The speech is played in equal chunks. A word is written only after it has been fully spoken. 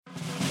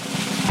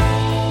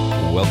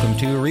Welcome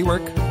to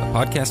Rework, a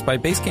podcast by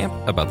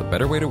Basecamp about the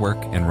better way to work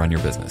and run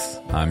your business.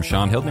 I'm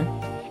Sean Hildner.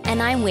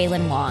 And I'm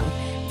Waylon Wong.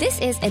 This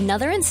is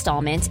another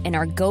installment in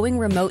our Going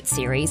Remote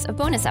series of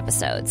bonus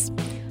episodes.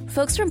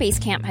 Folks from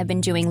Basecamp have been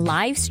doing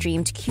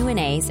live-streamed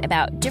Q&As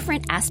about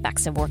different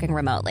aspects of working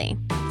remotely.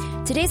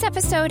 Today's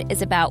episode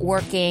is about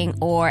working,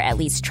 or at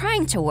least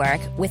trying to work,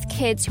 with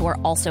kids who are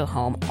also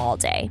home all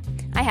day.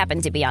 I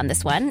happen to be on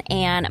this one,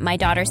 and my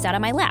daughter sat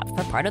on my lap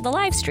for part of the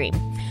live stream.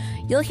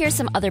 You'll hear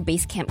some other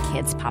Basecamp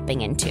kids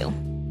popping in too.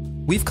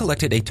 We've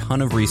collected a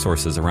ton of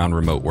resources around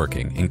remote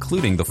working,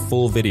 including the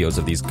full videos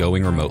of these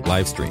Going Remote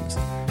live streams.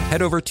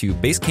 Head over to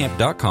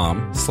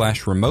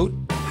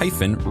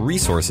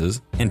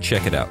basecamp.com/remote-resources and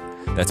check it out.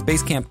 That's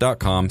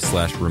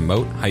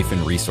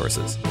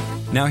basecamp.com/remote-resources.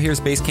 Now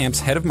here's Basecamp's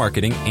head of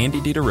marketing, Andy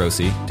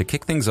DiDeRossi, to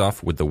kick things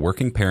off with the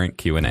Working Parent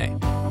Q&A.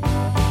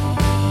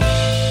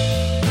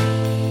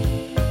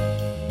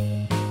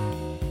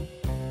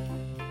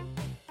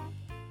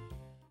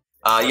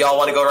 Y'all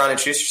want to go around and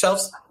introduce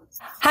yourselves?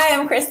 Hi,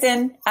 I'm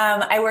Kristen.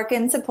 I work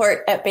in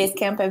support at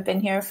Basecamp. I've been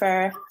here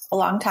for a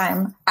long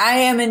time. I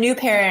am a new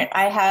parent.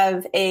 I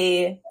have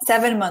a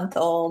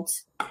 7-month-old,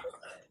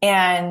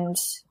 and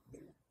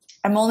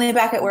I'm only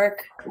back at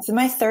work. It's in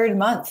my 3rd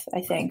month,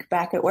 I think,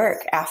 back at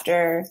work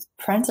after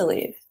parental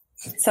leave.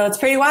 So it's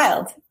pretty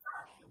wild.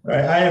 All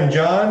right, I am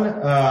John.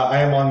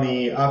 I am on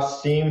the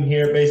ops team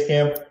here at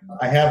Basecamp.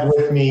 I have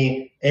with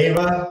me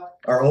Ava,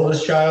 our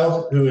oldest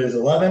child, who is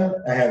 11.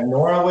 I have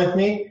Nora with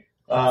me.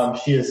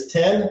 She is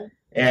 10.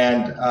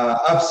 And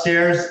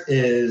upstairs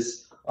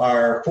is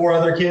our 4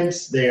 other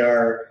kids. They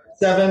are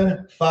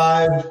 7,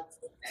 5,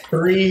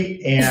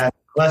 3, and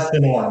less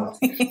than 1.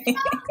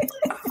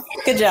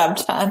 Good job,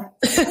 John.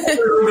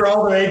 Remember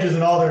all their ages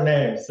and all their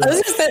names. So. I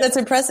was going to say, that's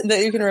impressive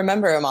that you can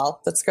remember them all.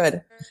 That's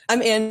good.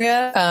 I'm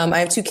Andrea. I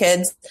have 2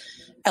 kids.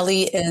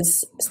 Ellie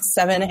is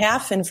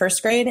 7.5 in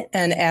 1st grade,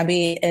 and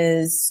Abby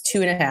is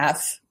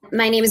 2.5.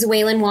 My name is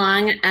Waylon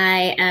Wong.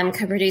 I am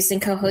co-produce and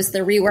co-host the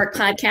Rework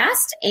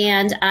podcast,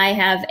 and I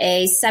have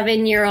a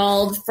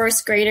 7-year-old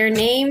 1st grader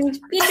named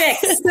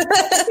Beatrix.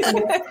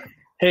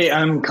 Hey,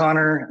 I'm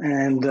Connor,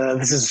 and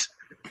this is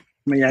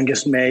my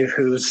youngest, Maeve,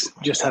 who's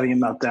just having a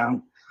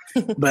meltdown.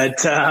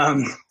 But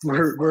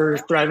we're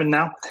thriving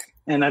now,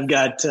 and I've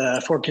got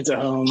 4 kids at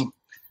home,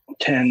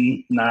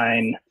 10,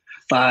 9,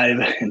 5,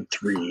 and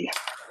 3.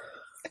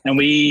 And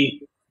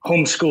we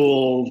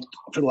homeschooled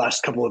for the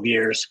last couple of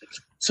years.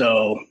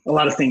 So a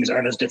lot of things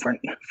aren't as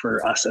different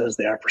for us as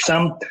they are for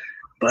some,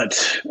 but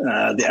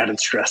the added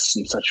stress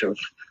and such of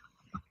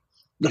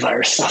the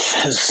virus stuff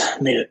has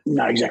made it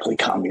not exactly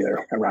calm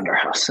either around our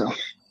house.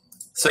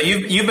 So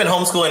you've been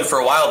homeschooling for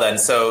a while then,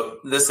 so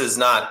this is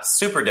not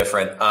super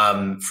different.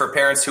 For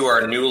parents who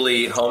are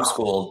newly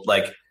homeschooled,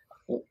 like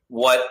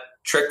what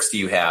tricks do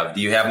you have?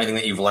 Do you have anything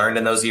that you've learned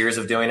in those years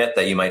of doing it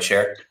that you might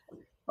share?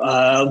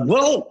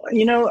 Well,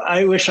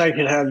 I wish I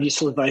could have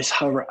useful advice.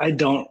 However, I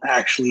don't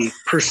actually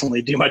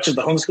personally do much of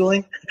the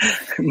homeschooling.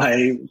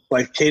 My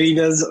wife, Katie,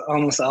 does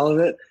almost all of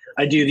it.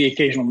 I do the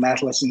occasional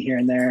math lesson here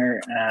and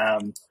there.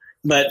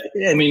 But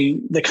I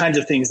mean, the kinds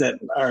of things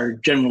that are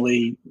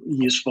generally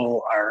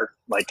useful are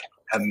like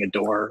having a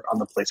door on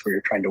the place where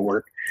you're trying to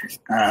work,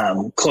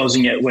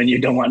 closing it when you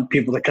don't want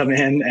people to come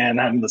in, and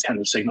having those kinds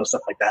of signals,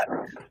 stuff like that.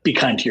 Be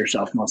kind to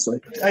yourself mostly.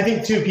 I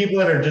think, too, people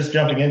that are just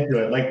jumping into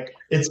it, like,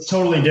 it's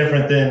totally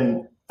different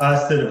than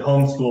us that have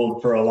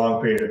homeschooled for a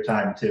long period of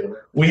time, too.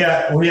 We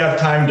have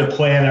time to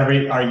plan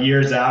our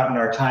years out and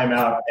our time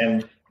out,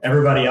 and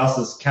everybody else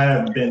has kind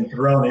of been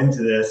thrown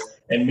into this,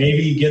 and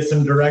maybe get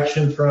some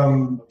direction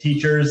from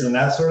teachers and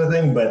that sort of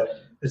thing,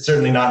 but it's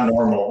certainly not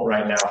normal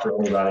right now for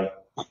anybody.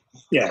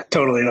 Yeah,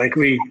 totally. Like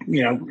we,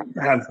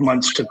 have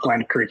months to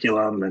plan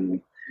curriculum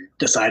and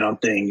decide on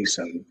things.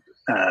 And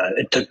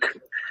it took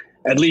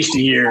at least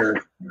a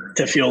year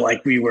to feel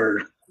like we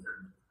were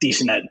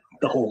decent at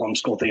the whole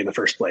homeschool thing in the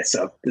first place.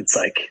 So it's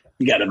like,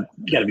 you gotta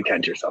be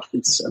kind to yourself.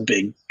 It's a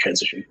big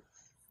transition.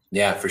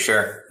 Yeah, for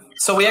sure.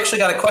 So we actually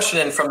got a question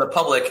in from the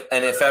public,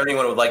 and if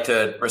anyone would like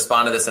to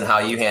respond to this and how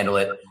you handle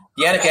it.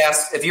 Yannick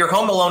asks, if you're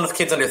home alone with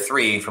kids under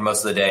 3 for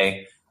most of the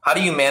day, how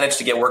do you manage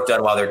to get work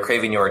done while they're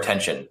craving your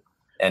attention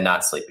and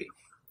not sleepy?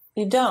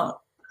 You don't.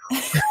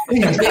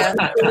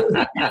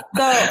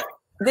 So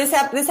this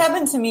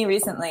happened to me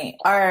recently.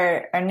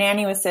 Our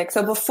nanny was sick.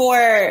 So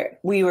before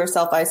we were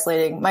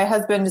self-isolating, my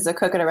husband is a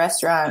cook at a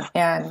restaurant,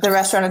 and the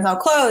restaurant is now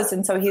closed.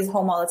 And so he's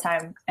home all the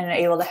time and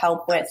able to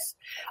help with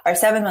our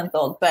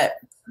 7-month-old. But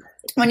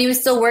when he was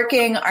still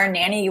working, our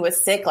nanny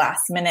was sick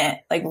last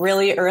minute, like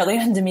really early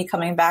into me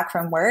coming back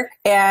from work.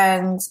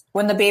 And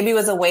when the baby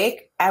was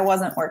awake, I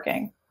wasn't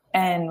working.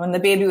 And when the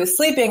baby was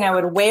sleeping, I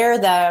would wear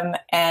them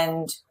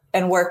and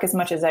work as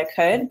much as I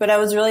could. But I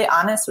was really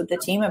honest with the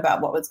team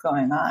about what was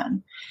going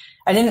on.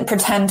 I didn't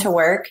pretend to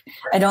work.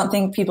 I don't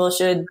think people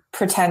should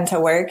pretend to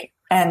work.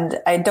 And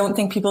I don't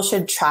think people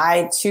should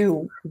try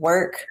to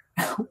work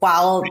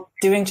while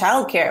doing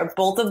childcare.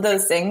 Both of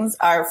those things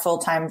are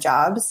full-time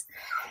jobs.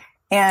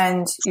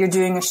 And you're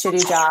doing a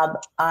shitty job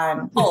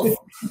on both.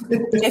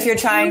 If you're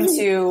trying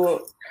to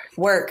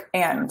work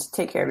and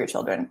take care of your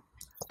children.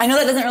 I know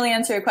that doesn't really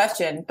answer your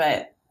question,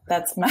 but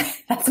that's my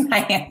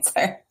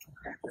answer.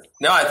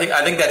 No, I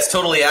think that's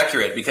totally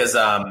accurate because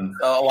a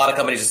lot of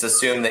companies just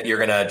assume that you're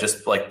going to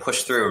just like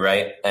push through,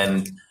 right?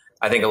 And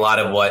I think a lot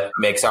of what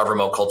makes our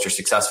remote culture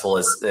successful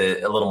is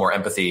a little more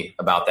empathy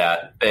about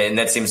that. And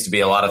that seems to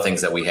be a lot of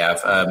things that we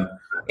have.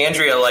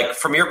 Andrea, like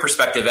from your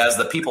perspective as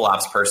the people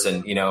ops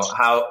person,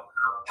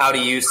 how do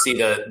you see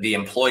the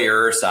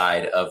employer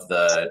side of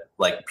the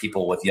like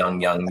people with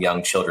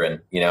young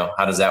children?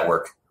 How does that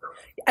work?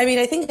 I mean,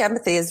 I think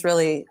empathy is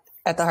really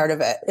at the heart of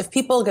it. If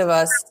people give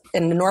us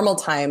in normal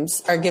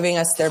times are giving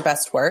us their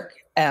best work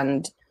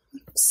and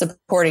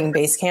supporting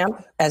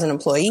Basecamp as an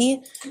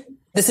employee,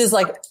 this is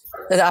like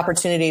the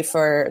opportunity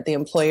for the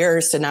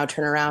employers to now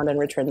turn around and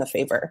return the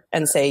favor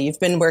and say, you've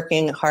been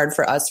working hard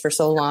for us for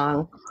so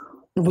long.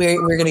 We're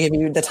going to give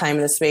you the time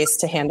and the space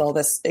to handle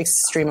this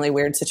extremely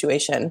weird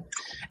situation.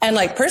 And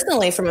like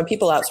personally, from a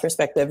people ops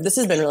perspective, this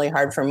has been really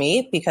hard for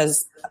me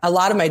because a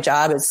lot of my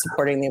job is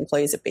supporting the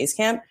employees at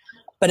Basecamp,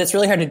 but it's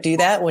really hard to do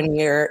that when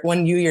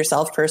you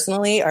yourself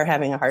personally are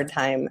having a hard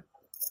time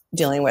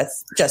dealing with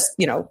just,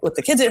 with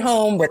the kids at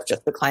home, with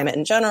just the climate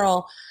in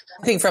general.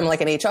 I think from like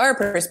an HR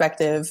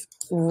perspective,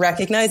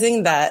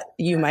 recognizing that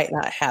you might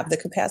not have the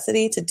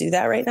capacity to do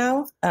that right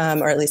now,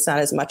 or at least not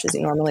as much as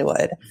you normally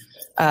would.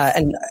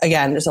 And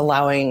again, just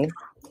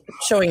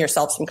showing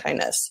yourself some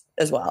kindness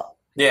as well.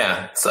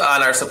 Yeah. So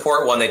on our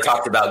support one, they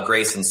talked about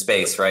grace and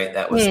space, right?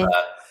 That was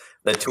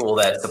the tool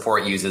that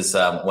support uses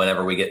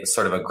whenever we get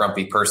sort of a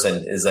grumpy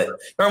person, is that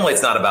normally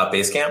it's not about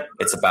Basecamp.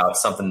 It's about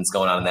something that's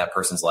going on in that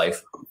person's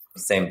life.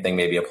 Same thing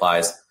maybe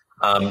applies.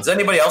 Does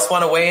anybody else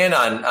want to weigh in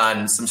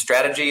on some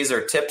strategies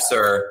or tips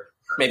or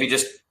maybe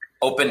just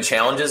open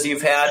challenges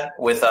you've had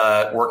with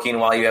working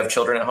while you have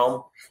children at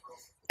home?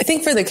 I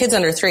think for the kids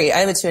under 3, I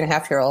have a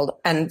 2.5-year-old.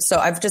 And so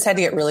I've just had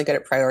to get really good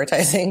at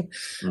prioritizing.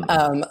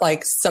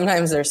 Like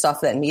sometimes there's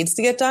stuff that needs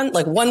to get done.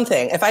 Like one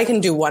thing, if I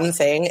can do one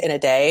thing in a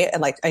day and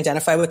like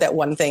identify what that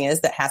one thing is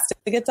that has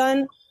to get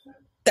done,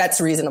 that's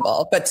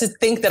reasonable. But to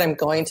think that I'm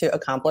going to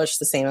accomplish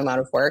the same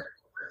amount of work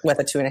with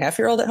a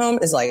 2.5-year-old at home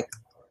is like,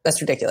 that's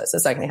ridiculous.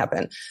 That's not going to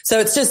happen. So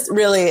it's just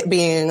really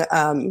being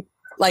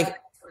like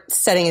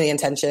setting the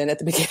intention at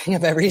the beginning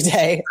of every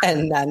day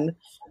and then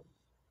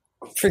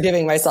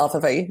forgiving myself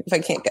if I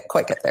can't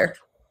quite get there.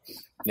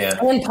 Yeah.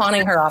 And then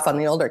pawning her off on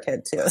the older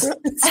kid too.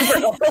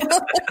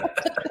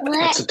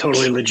 That's a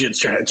totally legit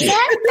strategy.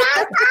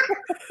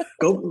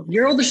 Go,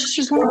 your older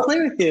sisters want to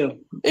play with you.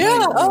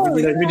 Yeah.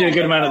 We do a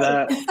good amount of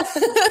that.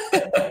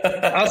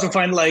 I also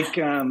find like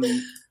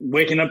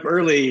waking up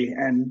early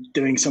and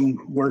doing some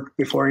work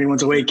before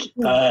anyone's awake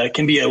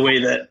can be a way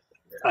that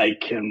I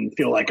can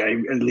feel like I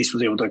at least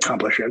was able to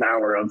accomplish an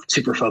hour of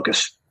super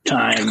focused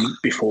time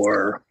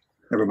before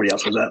everybody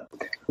else was up.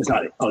 It's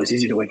not always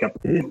easy to wake up,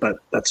 but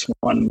that's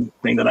one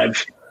thing that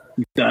I've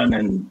done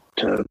and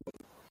to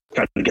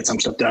try to get some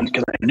stuff done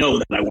because I know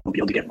that I won't be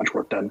able to get much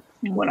work done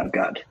when I've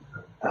got,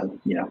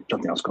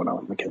 something else going on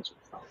with my kids.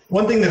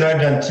 One thing that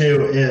I've done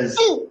too is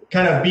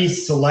kind of be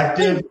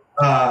selective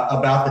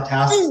about the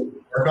tasks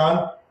to work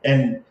on.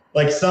 And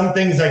like some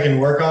things I can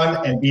work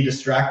on and be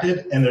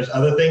distracted. And there's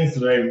other things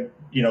that I,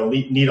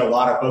 need a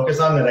lot of focus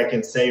on that I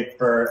can save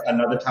for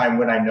another time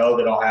when I know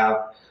that I'll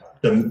have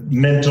the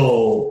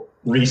mental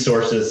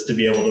resources to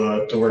be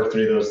able to work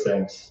through those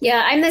things.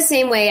 Yeah, I'm the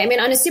same way. I mean,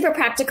 on a super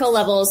practical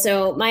level.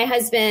 So my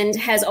husband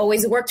has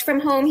always worked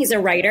from home. He's a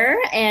writer.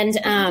 And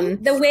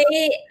the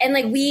way, and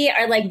like, we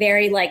are like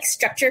very like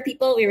structure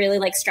people. We really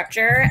like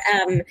structure,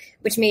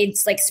 which made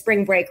like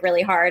spring break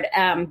really hard.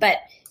 But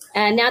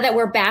now that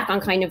we're back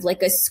on kind of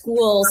like a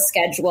school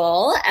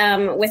schedule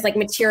with like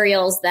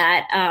materials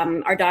that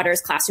our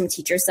daughter's classroom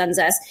teacher sends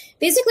us,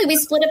 basically we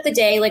split up the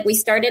day. Like we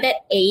started at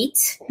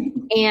 8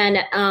 and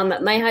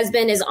my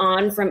husband is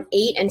on from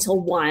 8 until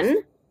 1.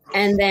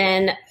 And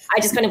then I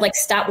just kind of like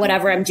stop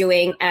whatever I'm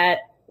doing at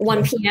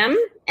 1 p.m.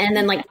 And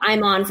then like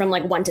I'm on from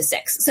like 1 to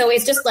 6. So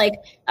it's just like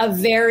a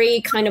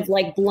very kind of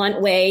like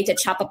blunt way to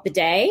chop up the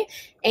day.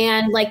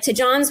 And like to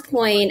John's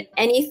point,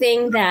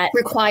 anything that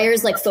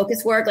requires like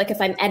focus work, like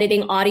if I'm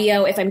editing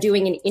audio, if I'm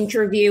doing an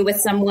interview with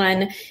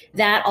someone,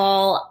 that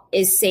all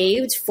is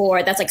saved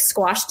that's like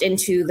squashed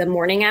into the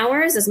morning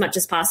hours as much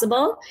as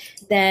possible.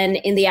 Then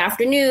in the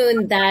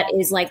afternoon, that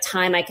is like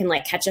time I can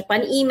like catch up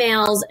on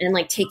emails and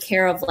like take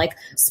care of like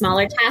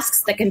smaller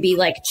tasks that can be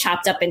like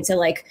chopped up into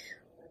like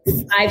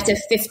 5 to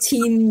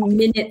 15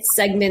 minute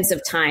segments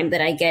of time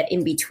that I get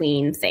in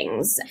between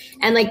things.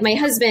 And like my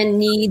husband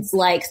needs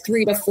like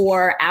 3 to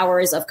 4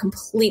 hours of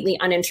completely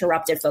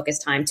uninterrupted focus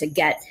time to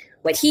get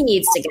what he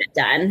needs to get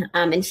done.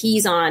 And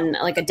he's on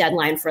like a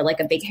deadline for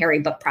like a big hairy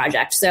book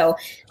project. So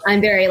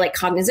I'm very like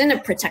cognizant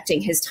of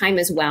protecting his time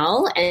as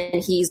well.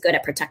 And he's good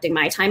at protecting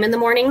my time in the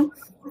morning.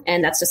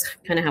 And that's just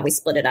kind of how we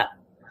split it up.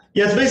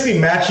 Yeah, it's basically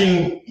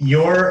matching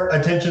your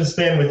attention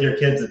span with your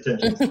kids'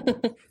 attention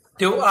span.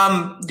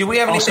 Do we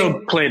have anything?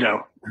 Also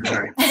Play-Doh.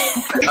 Sorry.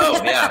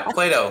 Oh yeah,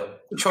 Play-Doh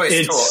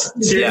choice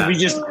tool. Yeah.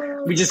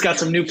 we just got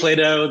some new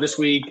Play-Doh this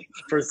week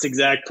for this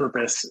exact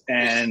purpose.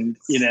 And,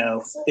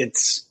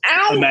 it's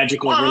a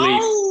magical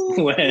relief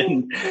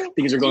when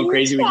things are going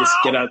crazy. We just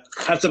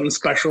have something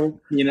special,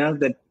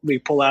 that we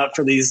pull out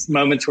for these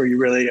moments where you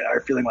really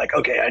are feeling like,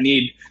 okay, I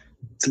need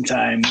some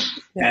time.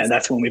 Yes. And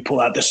that's when we pull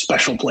out the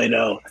special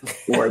Play-Doh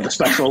or the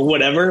special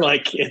whatever.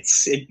 Like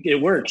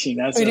it works, So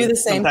we do the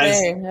same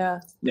thing.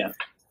 Yeah.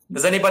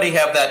 Does anybody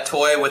have that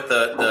toy with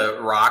the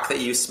rock that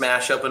you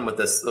smash open with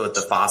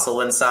the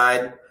fossil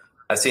inside?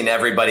 I've seen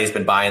everybody's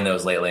been buying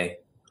those lately.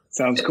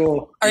 Sounds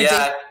cool. Our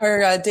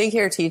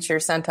daycare teacher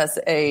sent us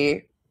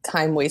a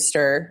time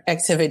waster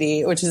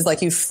activity, which is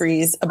like you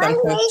freeze a bunch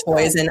of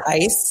toys in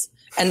ice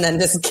and then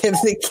just give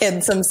the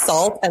kid some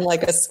salt and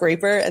like a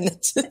scraper, and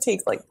it just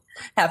takes like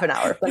half an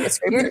hour from the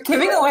scraper. You're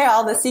giving away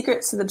all the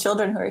secrets to the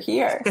children who are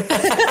here.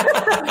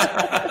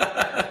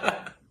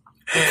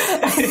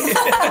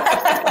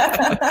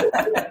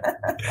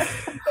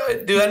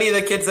 Do any of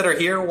the kids that are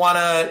here want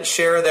to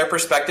share their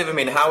perspective? I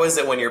mean, how is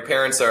it when your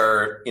parents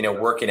are,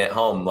 working at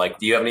home? Like,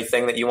 do you have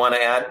anything that you want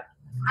to add?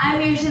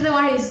 I'm usually the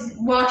one who's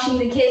watching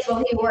the kids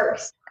while he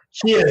works.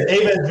 She is.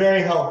 Ava is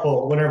very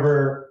helpful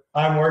whenever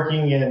I'm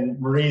working and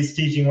Marie's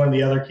teaching one of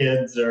the other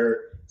kids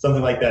or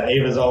something like that.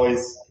 Ava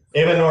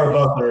and Nora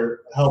both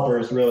are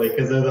helpers, really,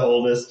 because they're the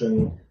oldest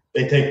and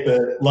they take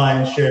the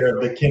lion's share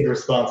of the kid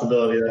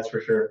responsibility, that's for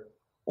sure.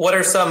 What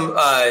are some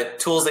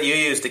tools that you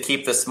use to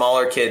keep the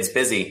smaller kids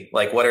busy?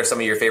 Like, what are some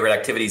of your favorite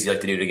activities you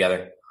like to do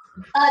together?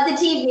 The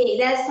TV.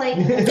 That's like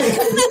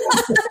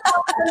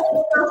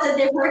sit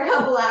there for a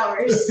couple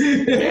hours.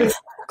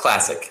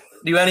 Classic.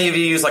 Do any of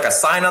you use like a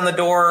sign on the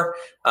door?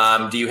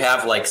 Do you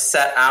have like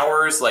set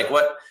hours? Like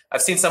what?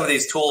 I've seen some of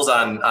these tools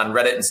on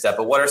Reddit and stuff,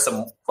 but what are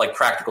some like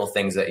practical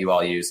things that you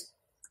all use?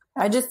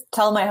 I just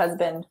tell my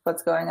husband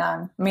what's going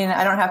on. I mean,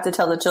 I don't have to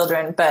tell the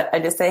children, but I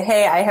just say,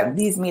 hey, I have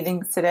these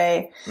meetings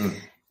today.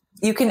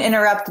 You can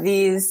interrupt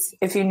these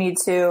if you need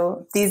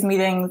to. These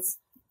meetings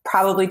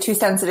probably too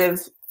sensitive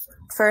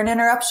for an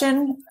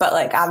interruption, but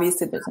like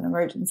obviously if there's an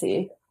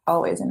emergency,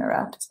 always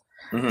interrupt.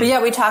 Mm-hmm. But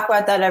yeah, we talk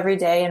about that every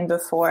day, and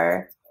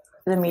before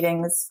the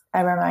meetings,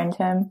 I remind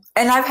him.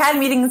 And I've had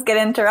meetings get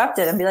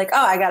interrupted and be like,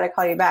 oh, I got to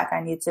call you back.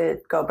 I need to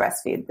go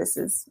breastfeed. This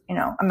is, a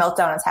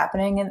meltdown is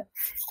happening. And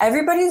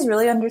everybody's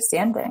really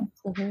understanding.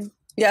 Mm-hmm.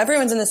 Yeah,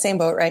 everyone's in the same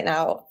boat right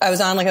now. I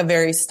was on like a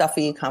very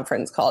stuffy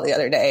conference call the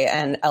other day,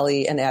 and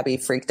Ellie and Abby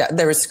freaked out.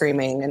 They were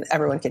screaming and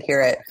everyone could hear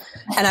it.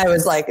 And I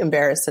was like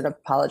embarrassed and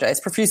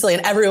apologized profusely.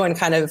 And everyone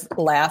kind of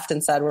laughed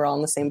and said, we're all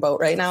in the same boat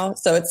right now.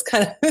 So it's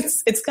kind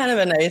of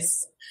a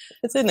nice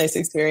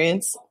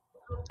experience.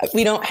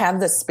 We don't have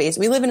the space.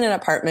 We live in an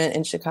apartment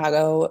in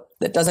Chicago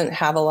that doesn't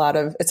have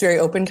it's very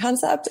open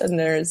concept, and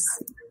there's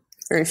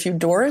very few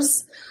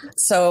doors.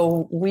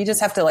 So we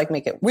just have to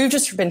make it. We've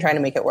just been trying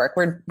to make it work.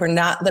 We're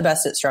not the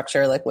best at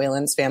structure like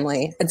Waylon's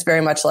family. It's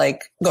very much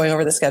like going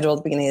over the schedule at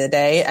the beginning of the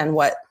day and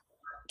what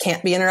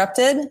can't be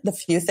interrupted, the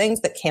few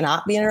things that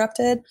cannot be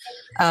interrupted.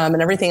 And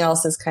everything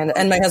else is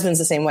and my husband's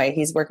the same way.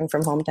 He's working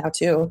from home now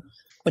too,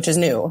 which is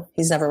new.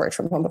 He's never worked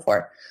from home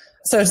before.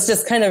 So it's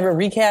just kind of a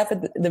recap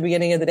at the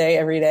beginning of the day,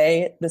 every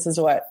day. This is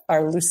what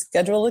our loose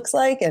schedule looks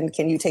like. And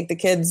can you take the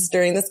kids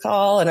during this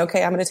call? And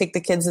okay, I'm going to take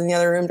the kids in the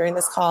other room during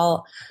this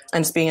call,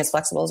 and just being as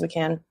flexible as we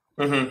can.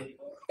 Mm-hmm.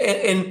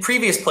 In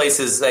previous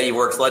places that you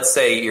worked, let's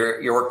say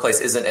your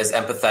workplace isn't as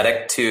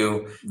empathetic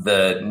to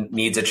the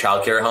needs of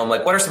childcare at home.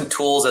 Like, what are some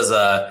tools as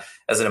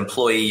an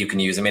employee you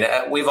can use? I mean,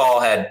 we've all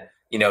had,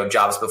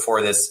 jobs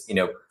before this,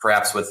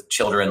 perhaps with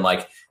children.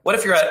 Like, what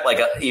if you're at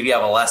if you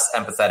have a less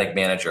empathetic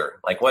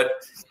manager? Like,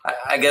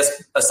 I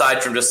guess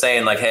aside from just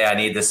saying hey, I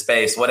need this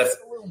space,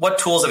 what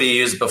tools have you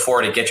used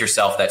before to get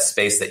yourself that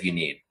space that you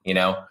need?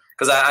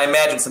 Because I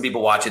imagine some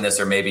people watching this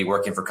are maybe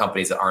working for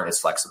companies that aren't as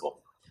flexible.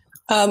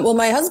 Well,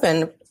 my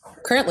husband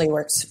currently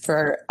works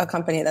for a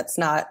company that's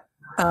not,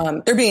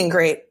 they're being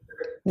great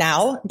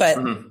now, but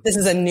this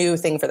is a new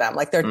thing for them.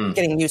 Like they're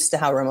getting used to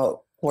how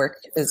remote work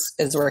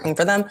is working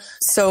for them.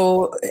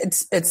 So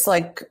it's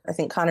like, I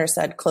think Connor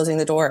said, closing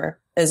the door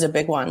is a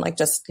big one. Like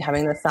just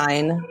having the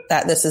sign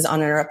that this is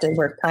uninterrupted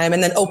work time,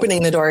 and then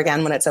opening the door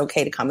again when it's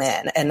okay to come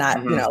in, and not,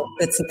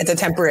 it's a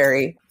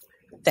temporary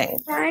thing.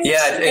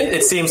 Yeah.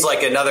 It seems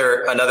like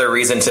another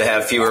reason to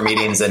have fewer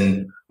meetings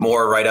and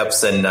more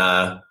write-ups and,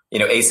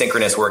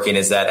 asynchronous working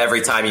is that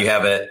every time you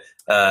have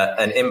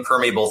an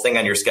impermeable thing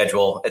on your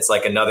schedule, it's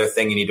like another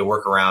thing you need to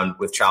work around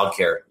with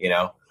childcare,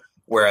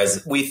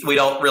 Whereas we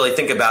don't really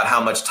think about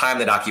how much time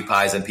that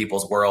occupies in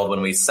people's world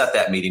when we set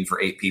that meeting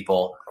for 8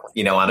 people,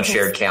 on a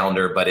shared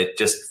calendar, but it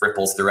just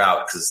ripples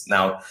throughout because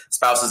now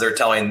spouses are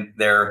telling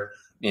their,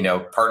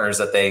 partners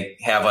that they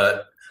have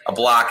a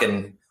block.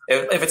 And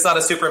if it's not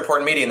a super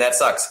important meeting, that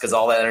sucks because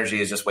all that energy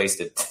is just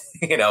wasted.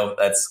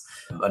 That's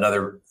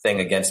another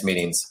thing against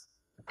meetings.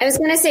 I was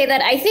going to say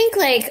that I think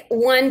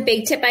one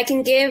big tip I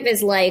can give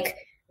is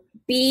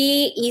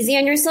be easy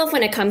on yourself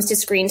when it comes to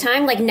screen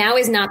time. Now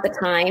is not the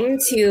time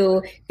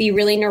to be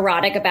really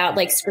neurotic about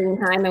screen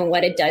time and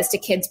what it does to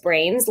kids'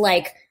 brains.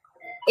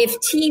 if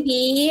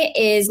TV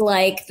is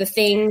like the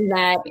thing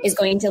that is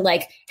going to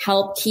like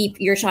help keep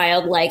your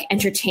child like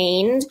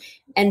entertained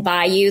and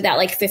buy you that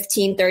like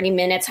 15, 30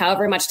 minutes,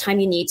 however much time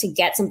you need to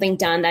get something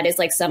done that is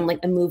like some like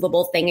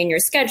immovable thing in your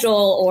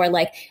schedule, or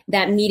like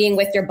that meeting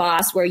with your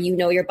boss where you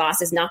know your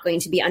boss is not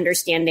going to be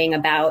understanding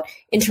about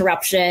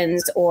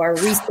interruptions or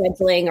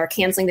rescheduling or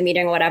canceling the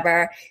meeting or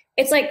whatever.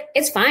 It's like,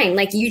 it's fine.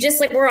 Like you just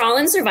like, we're all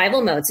in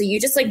survival mode. So you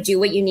just like do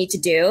what you need to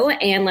do.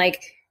 And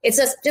like, it's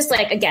just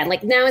like, again,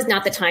 like now is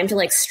not the time to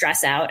like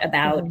stress out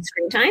about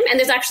screen time. And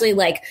there's actually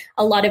like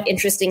a lot of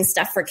interesting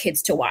stuff for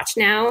kids to watch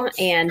now.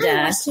 And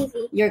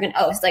you're going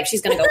to, it's like,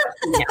 she's going to go watch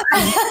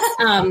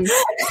TV now.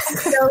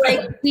 So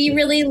like, we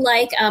really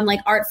like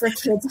Art for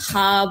Kids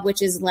Hub,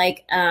 which is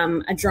like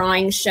a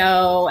drawing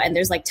show. And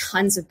there's like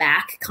tons of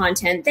back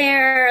content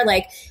there.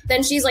 Like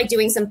then she's like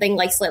doing something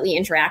like slightly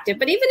interactive,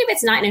 but even if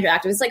it's not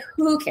interactive, it's like,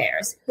 who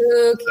cares?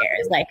 Who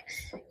cares? Like,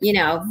 you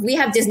know, we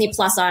have Disney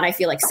Plus on, I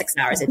feel like 6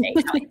 hours a day.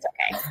 It's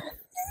okay.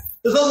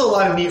 There's also a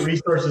lot of neat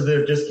resources that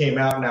have just came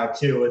out now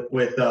too,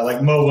 with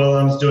like Mo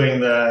Willems doing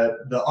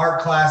the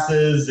art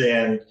classes,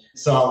 and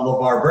saw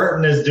LeVar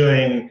Burton is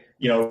doing,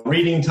 you know,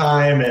 reading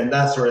time and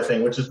that sort of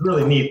thing, which is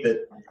really neat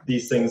that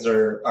these things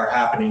are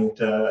happening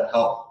to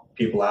help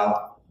people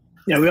out.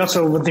 Yeah, we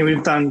also, one thing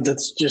we've found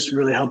that's just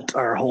really helped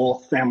our whole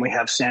family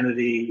have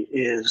sanity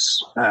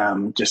is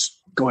just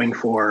going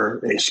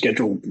for a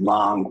scheduled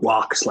long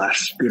walk /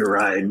 scooter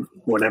ride,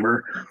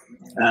 whatever.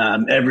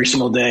 Every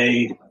single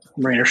day,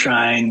 rain or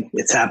shine,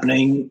 it's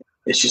happening.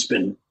 It's just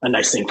been a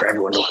nice thing for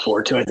everyone to look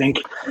forward to, I think.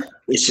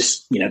 It's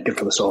just, you know, good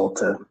for the soul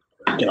to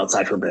get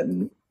outside for a bit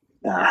and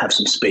have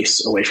some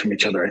space away from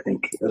each other, I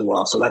think, as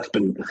well. So that's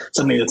been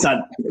something that's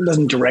not, it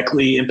doesn't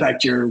directly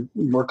impact your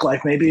work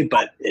life maybe,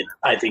 but it,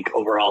 I think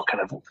overall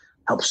kind of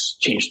helps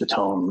change the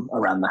tone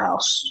around the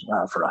house,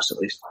 for us at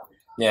least.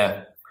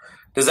 Yeah.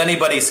 Does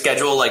anybody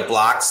schedule like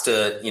blocks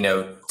to, you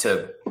know,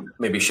 to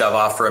maybe shove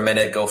off for a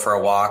minute, go for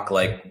a walk,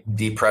 like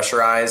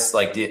depressurize?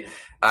 Like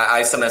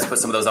I sometimes put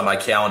some of those on my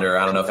calendar.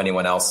 I don't know if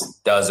anyone else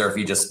does, or if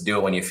you just do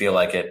it when you feel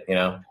like it, you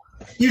know?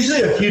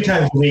 Usually a few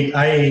times a week,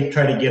 I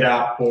try to get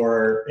out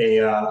for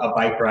a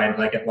bike ride,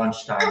 like at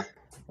lunchtime,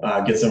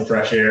 get some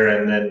fresh air,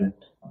 and then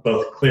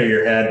both clear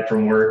your head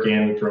from work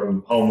and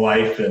from home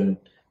life. And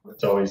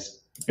it's always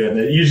good.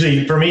 And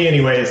usually for me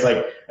anyways,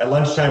 like at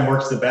lunchtime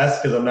works the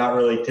best because I'm not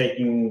really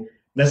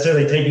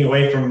necessarily taking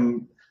away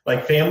from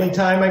like family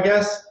time, I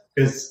guess,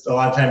 because a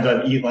lot of times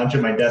I eat lunch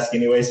at my desk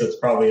anyway, so it's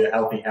probably a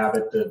healthy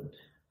habit to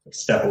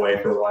step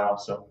away for a while.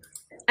 So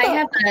I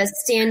have a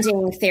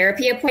standing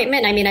therapy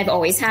appointment. I mean, I've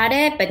always had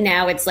it, but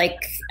now it's like,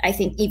 I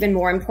think even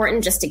more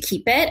important just to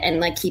keep it and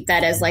like keep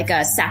that as like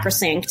a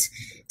sacrosanct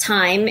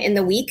time in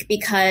the week,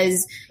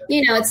 because,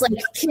 you know, it's like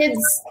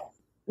kids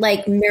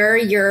like mirror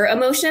your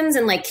emotions,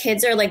 and like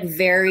kids are like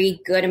very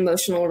good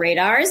emotional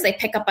radars. They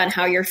pick up on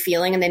how you're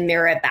feeling and then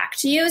mirror it back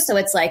to you. So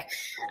it's like,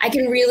 I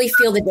can really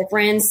feel the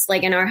difference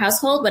like in our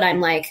household, but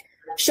I'm like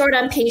short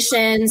on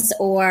patience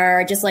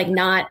or just like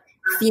not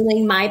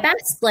feeling my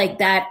best. Like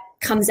that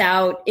comes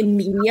out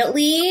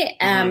immediately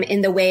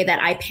in the way that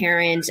I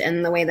parent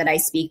and the way that I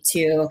speak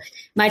to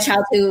my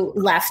child, who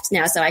left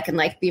now, so I can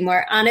like be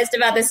more honest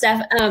about this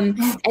stuff.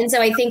 And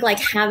so I think like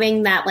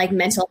having that like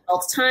mental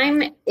health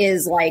time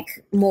is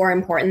like more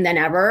important than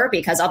ever,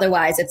 because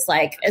otherwise it's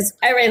like as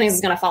everything is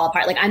going to fall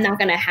apart. Like I'm not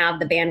going to have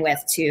the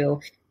bandwidth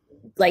to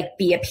like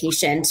be a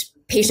patient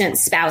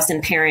spouse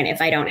and parent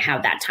if I don't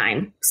have that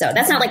time. So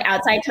that's not like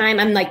outside time.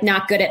 I'm like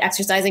not good at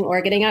exercising or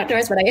getting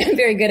outdoors, but I am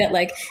very good at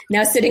like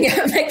now sitting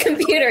at my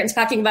computer and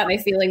talking about my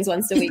feelings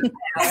once a week.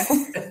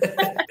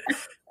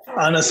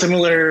 On a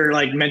similar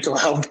like mental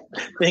health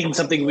thing,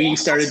 something we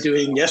started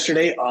doing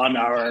yesterday on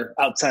our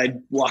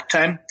outside walk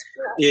time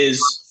is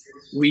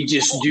we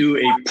just do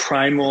a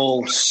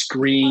primal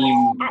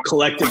scream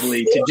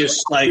collectively to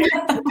just like,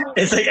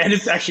 it's like, and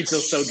it actually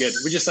feels so good.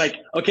 We're just like,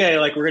 okay,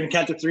 like we're going to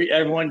count to 3.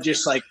 Everyone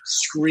just like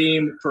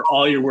scream for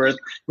all you're worth.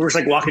 We're just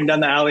like walking down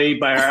the alley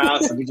by our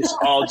house and we just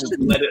all just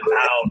let it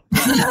out.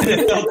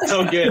 It felt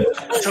so good.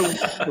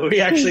 So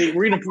we actually,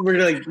 we're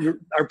gonna like,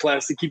 our plan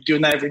is to keep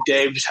doing that every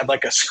day. We just have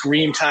like a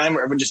scream time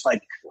where everyone just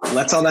like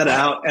lets all that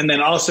out. And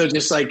then also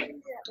just like,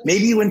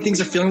 maybe when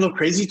things are feeling a little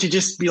crazy, to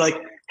just be like,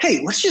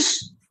 hey, let's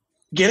just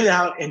get it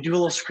out and do a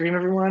little scream,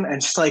 everyone.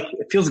 And just like,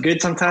 it feels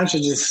good sometimes to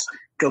just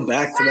go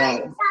back to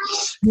that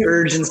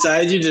urge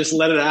inside you, just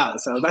let it out.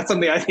 So that's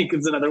something I think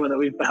is another one that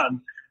we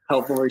found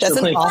helpful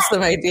recently. That's an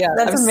awesome idea.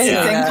 That's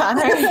amazing,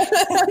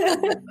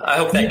 Connor. I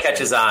hope that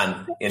catches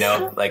on, you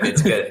know, like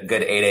it's good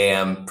 8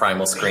 a.m.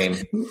 primal scream.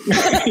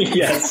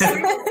 Yes.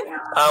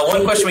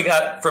 One question we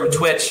got from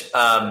Twitch.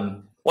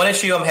 One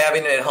issue I'm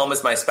having at home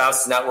is my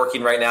spouse is not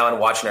working right now and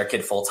watching our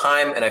kid full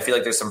time. And I feel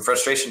like there's some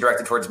frustration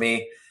directed towards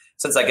me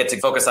since I get to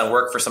focus on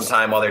work for some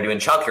time while they're doing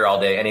childcare all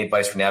day. Any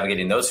advice for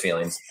navigating those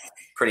feelings?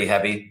 Pretty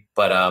heavy,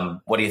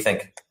 but what do you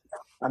think?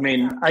 I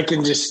mean, I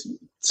can just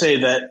say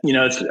that, you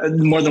know, it's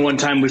more than one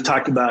time we've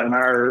talked about, and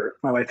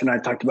my wife and I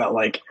talked about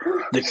like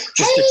the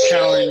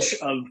challenge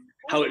of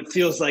how it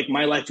feels like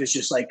my life is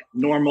just like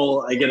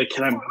normal. I get to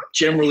kind of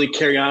generally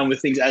carry on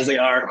with things as they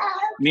are.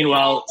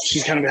 Meanwhile,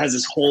 she kind of has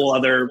this whole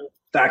other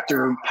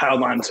factor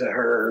piled onto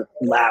her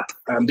lap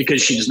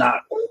because she does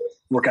not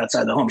work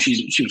outside the home.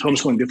 She was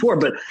homeschooling before,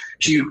 but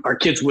our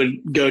kids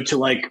would go to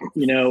like,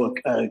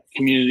 a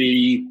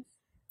community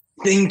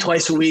thing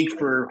twice a week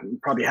for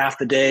probably half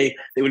the day.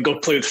 They would go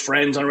play with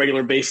friends on a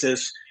regular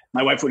basis.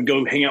 My wife would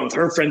go hang out with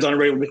her friends on a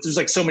regular basis. There's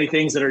like so many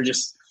things that are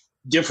just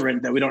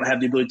different that we don't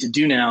have the ability to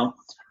do now.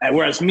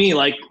 Whereas me,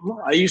 like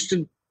I used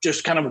to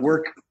just kind of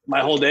work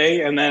my whole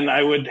day and then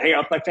I would hang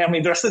out with my family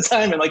the rest of the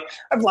time. And like,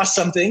 I've lost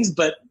some things,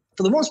 but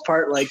for the most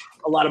part, like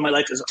a lot of my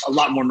life is a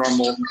lot more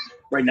normal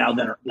right now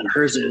than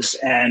hers is.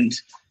 And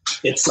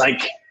it's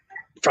like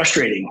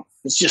frustrating.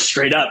 It's just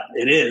straight up.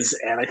 It is.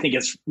 And I think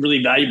it's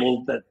really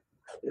valuable that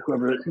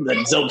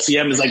that Zelt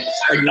CM is like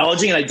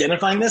acknowledging and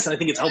identifying this. And I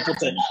think it's helpful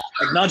to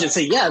acknowledge it and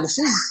say, yeah, this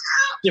is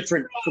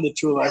different for the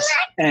two of us.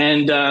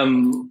 And,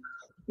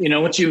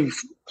 once you've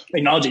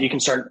acknowledged it, you can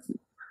start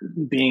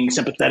being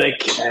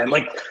sympathetic. And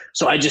like,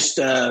 so I just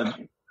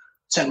sent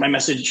a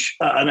message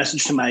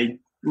to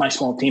my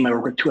small team. I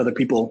work with 2 other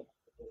people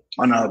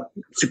on a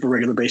super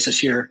regular basis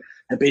here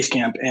at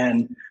Basecamp.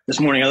 And this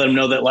morning I let them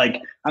know that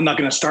like, I'm not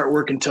going to start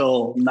work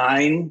until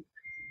 9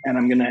 and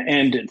I'm going to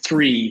end at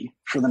 3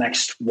 for the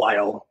next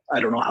while. I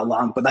don't know how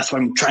long, but that's what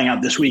I'm trying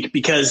out this week,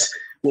 because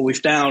what we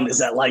found is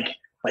that like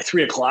by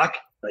 3 o'clock,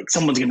 like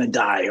someone's going to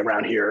die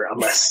around here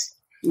unless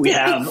we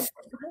have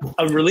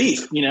a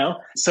relief,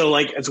 So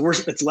like it's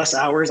worse, it's less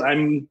hours.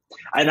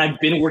 I've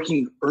been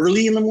working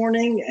early in the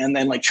morning and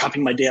then like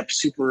chopping my day up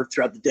super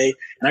throughout the day.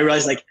 And I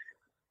realized like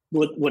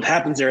what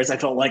happens there is I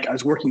felt like I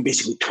was working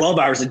basically 12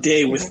 hours a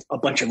day with a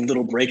bunch of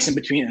little breaks in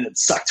between, and it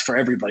sucked for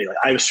everybody. Like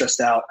I was stressed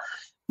out.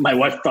 My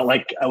wife felt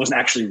like I wasn't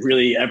actually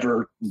really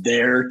ever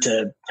there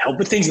to help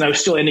with things. And I was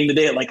still ending the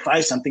day at like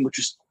 5 something, which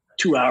was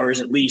 2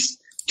 hours at least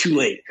too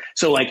late.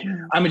 So like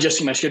I'm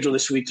adjusting my schedule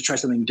this week to try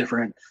something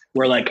different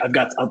where like I've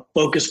got a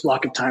focused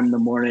block of time in the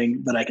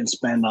morning that I can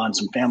spend on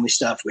some family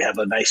stuff. We have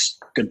a nice,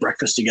 good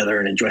breakfast together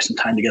and enjoy some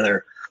time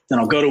together. Then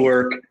I'll go to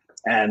work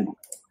and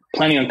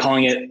planning on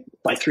calling it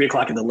by 3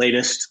 o'clock at the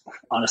latest,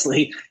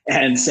 honestly,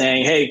 and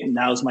saying, hey,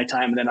 now's my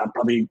time. And then I'll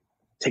probably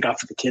take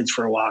off with the kids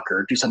for a walk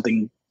or do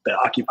something that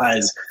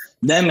occupies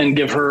them and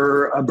give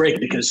her a break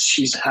because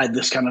she's had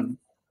this kind of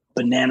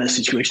banana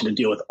situation to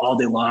deal with all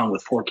day long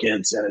with 4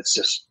 kids. And it's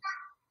just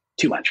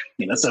too much,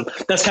 so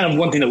that's kind of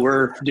one thing that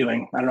we're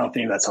doing. I don't know if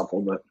any of that's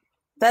helpful, but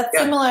that's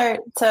similar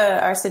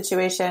to our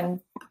situation.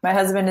 My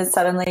husband is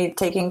suddenly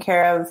taking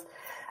care of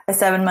a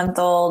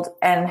 7-month-old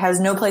and has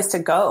no place to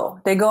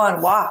go. They go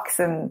on walks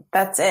and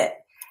that's it.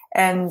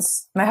 And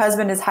my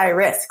husband is high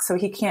risk, so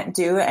he can't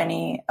do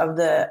any of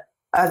the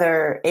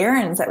other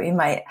errands that we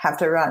might have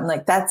to run.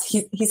 Like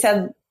he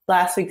said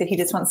last week that he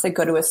just wants to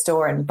go to a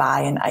store and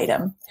buy an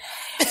item.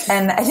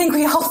 And I think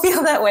we all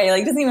feel that way.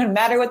 Like, it doesn't even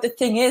matter what the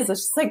thing is.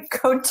 Let's just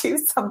like go do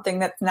something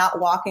that's not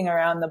walking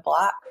around the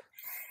block.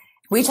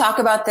 We talk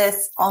about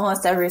this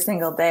almost every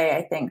single day.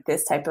 I think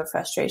this type of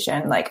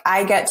frustration, like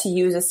I get to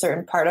use a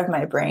certain part of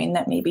my brain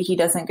that maybe he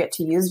doesn't get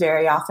to use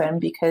very often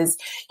because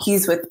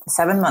he's with the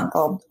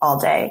 7-month-old all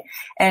day.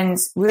 And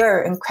we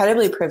are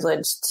incredibly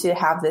privileged to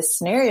have this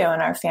scenario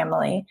in our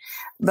family,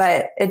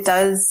 but it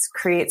does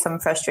create some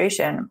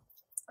frustration.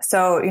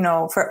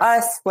 So, for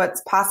us,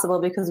 what's possible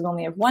because we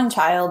only have one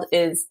child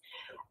is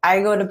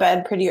I go to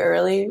bed pretty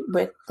early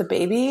with the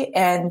baby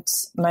and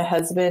my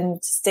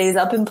husband stays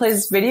up and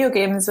plays video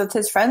games with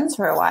his friends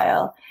for a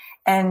while.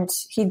 And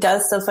he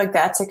does stuff like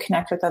that to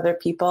connect with other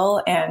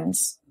people and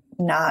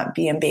not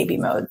be in baby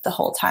mode the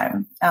whole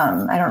time.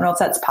 I don't know if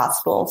that's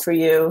possible for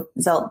you,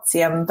 Zelt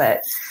CM,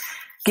 but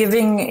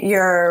giving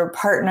your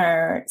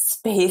partner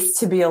space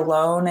to be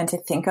alone and to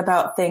think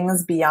about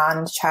things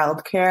beyond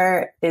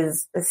childcare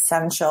is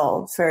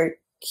essential for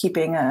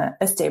keeping a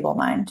stable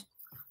mind.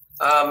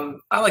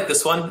 I like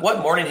this one.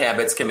 What morning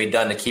habits can be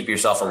done to keep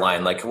yourself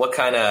aligned? Like what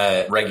kind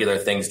of regular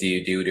things do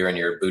you do during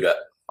your boot up?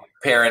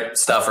 Parent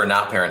stuff or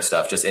not parent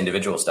stuff, just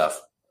individual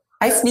stuff?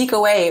 I sneak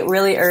away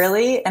really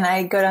early and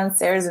I go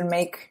downstairs and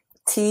make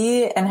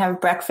tea and have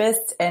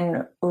breakfast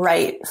and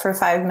write for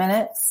 5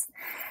 minutes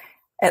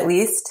at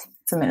least.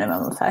 A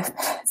minimum of 5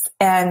 minutes.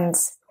 And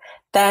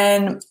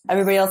then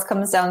everybody else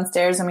comes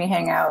downstairs and we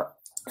hang out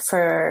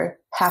for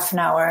half an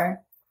hour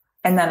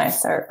and then I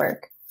start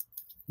work.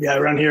 Yeah,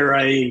 around here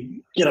I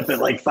get up at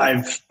like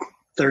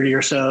 5:30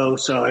 or so.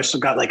 So I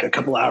still got like a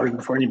couple hours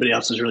before anybody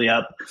else is really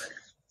up.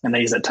 And I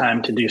use that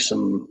time to do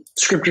some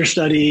scripture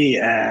study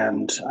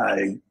and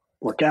I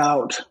work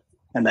out.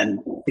 And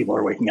then people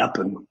are waking up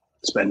and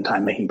spend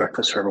time making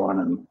breakfast for everyone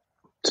and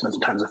spend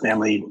some time with the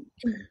family.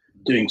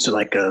 Doing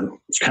like a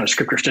kind of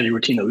scripture study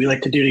routine that we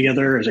like to do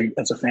together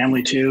as a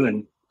family too,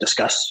 and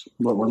discuss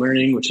what we're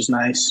learning, which is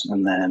nice.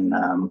 And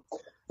then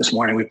this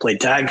morning we played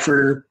tag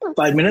for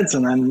 5 minutes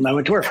and then I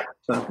went to work.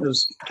 So it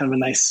was kind of a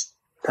nice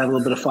to have a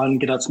little bit of fun,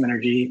 get out some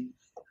energy,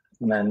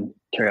 and then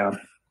carry on.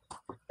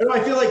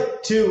 I feel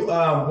like too,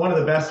 one of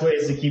the best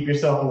ways to keep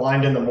yourself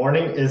aligned in the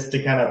morning is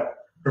to kind of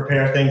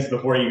prepare things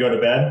before you go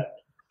to bed.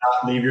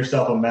 not leave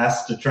yourself a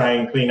mess to try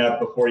and clean up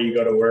before you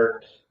go to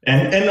work.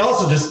 And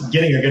also just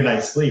getting a good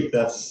night's sleep.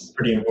 That's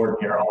pretty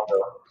important here also.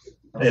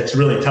 It's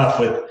really tough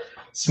with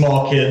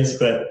small kids,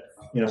 but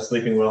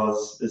sleeping well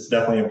is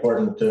definitely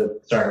important to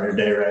start your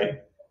day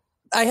right.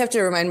 I have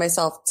to remind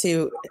myself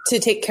to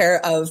take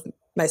care of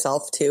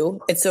myself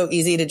too. It's so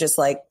easy to just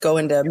like go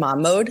into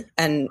mom mode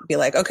and be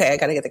like, okay, I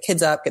got to get the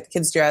kids up, get the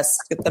kids dressed,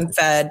 get them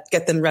fed,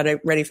 get them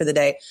ready for the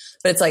day.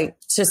 But it's like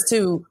just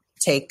to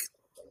take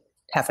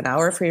half an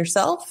hour for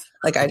yourself.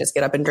 Like I just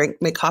get up and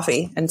make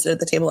coffee and sit at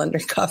the table and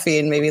drink coffee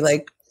and maybe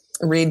like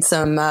read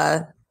some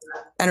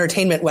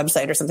entertainment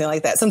website or something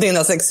like that. Something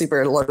that's like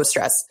super low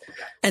stress,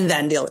 and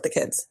then deal with the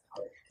kids.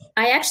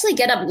 I actually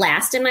get up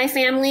last in my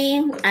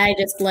family. I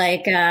just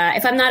like,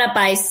 if I'm not up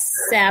by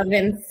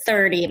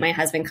 7:30, my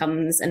husband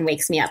comes and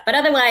wakes me up. But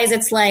otherwise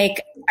it's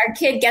like our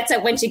kid gets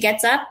up when she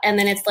gets up, and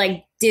then it's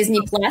like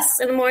Disney Plus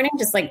in the morning,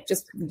 just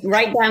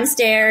right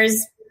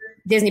downstairs,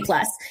 Disney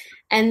Plus.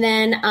 And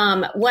then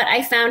what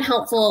I found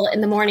helpful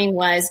in the morning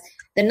was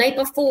the night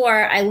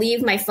before, I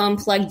leave my phone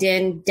plugged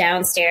in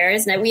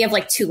downstairs. Now, we have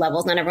like 2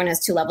 levels. Not everyone has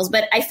 2 levels.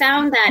 But I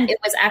found that it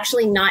was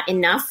actually not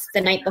enough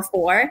the night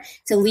before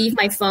to leave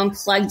my phone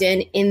plugged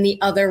in the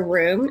other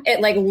room.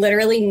 It like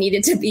literally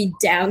needed to be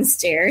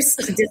downstairs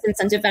to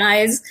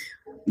disincentivize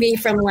me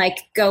from like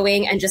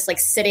going and just like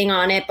sitting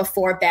on it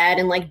before bed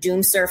and like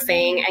doom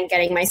surfing and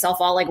getting myself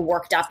all like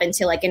worked up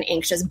into like an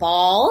anxious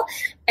ball.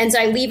 And so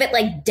I leave it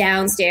like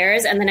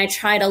downstairs, and then I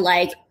try to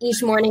like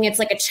each morning it's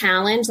like a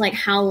challenge, like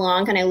how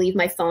long can I leave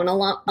my phone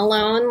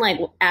alone like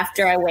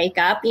after I wake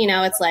up?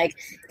 It's like,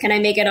 can I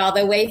make it all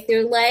the way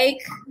through like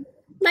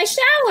my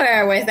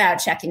shower without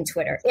checking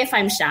Twitter if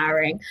I'm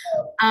showering?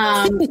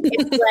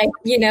 It's like,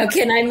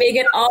 can I make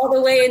it all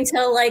the way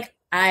until like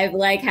I've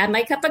like had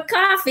my cup of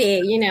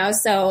coffee,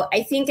 so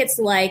I think it's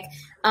like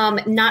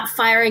not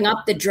firing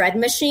up the dread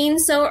machine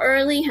so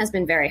early has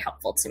been very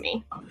helpful to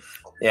me.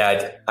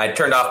 Yeah, I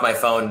turned off my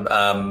phone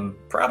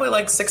probably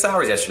like 6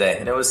 hours yesterday,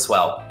 and it was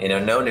swell.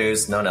 No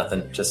news, no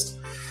nothing, just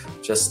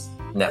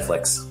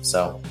Netflix.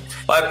 So,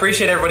 well, I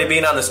appreciate everybody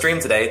being on the stream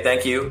today.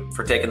 Thank you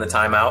for taking the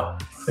time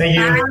out. Thank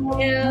you.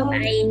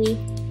 Bye.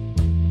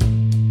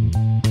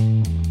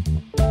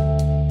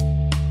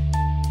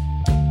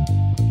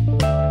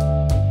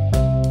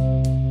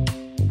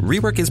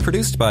 Rework is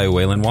produced by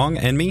Waylon Wong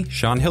and me,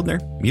 Sean Hildner.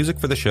 Music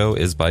for the show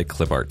is by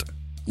Clipart.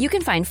 You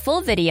can find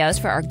full videos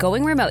for our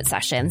Going Remote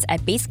sessions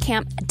at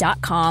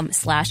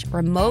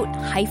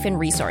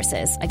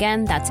basecamp.com/remote-resources.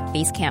 Again, that's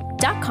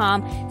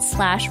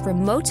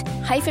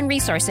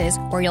basecamp.com/remote-resources,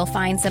 where you'll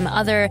find some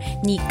other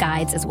neat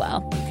guides as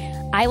well.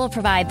 I will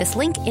provide this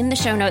link in the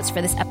show notes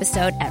for this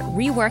episode at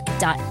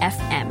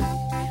rework.fm.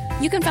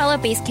 You can follow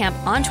Basecamp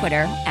on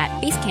Twitter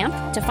at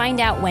Basecamp to find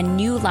out when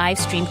new live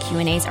stream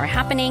Q&As are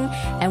happening,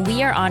 and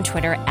we are on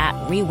Twitter at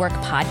Rework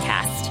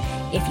Podcast.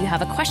 If you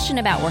have a question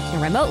about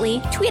working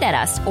remotely, tweet at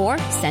us or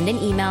send an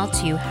email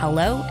to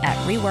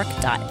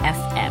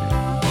hello@rework.fm.